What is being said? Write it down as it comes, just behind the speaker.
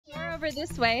over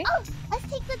this way. Oh, let's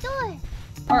take the door.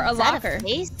 Or a Is that locker. a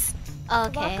face?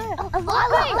 Okay. A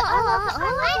locker.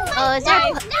 Oh, is there?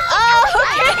 Nice. Oh,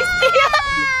 okay.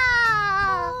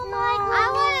 I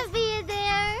want to be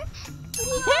there.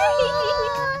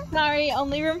 Sorry,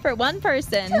 only room for one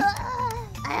person.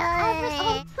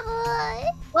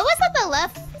 What was at the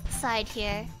left side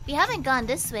here? We haven't gone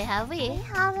this way, have we? We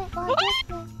haven't gone this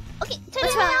way. Okay, turn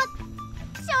What's it wrong? around.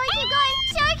 Sorry, keep going.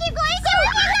 Sorry, keep going. Sorry,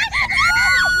 keep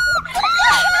going.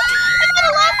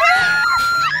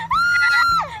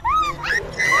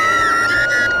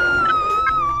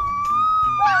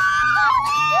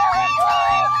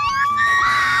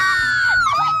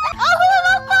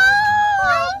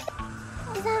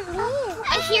 What does that mean?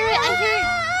 I hear it.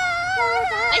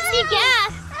 I see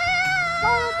gas.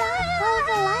 Follow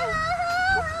the light.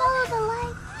 Let's follow the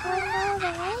light. Follow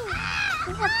the light.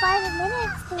 We have 5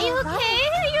 minutes to Are you revive. okay?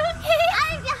 Are you okay?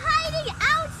 I'm hiding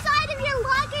outside of your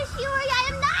locker, Shuri. I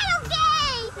am not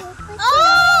okay.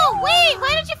 Oh, wait.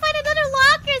 Why don't you find another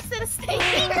locker instead of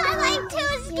staying? Because I'm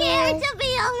too scared to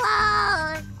be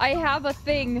alone. I have a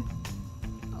thing.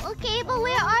 Okay, but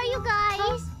where are you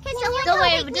guys? Can someone Don't come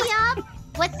worry, pick just- me up?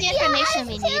 What's the information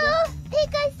we need?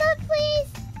 Pick us up, please.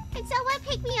 Can someone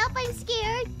pick me up? I'm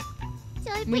scared.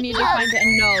 Someone We pick need me to up. find a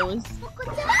nose.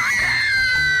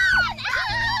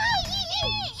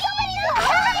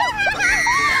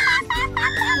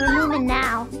 We're moving now.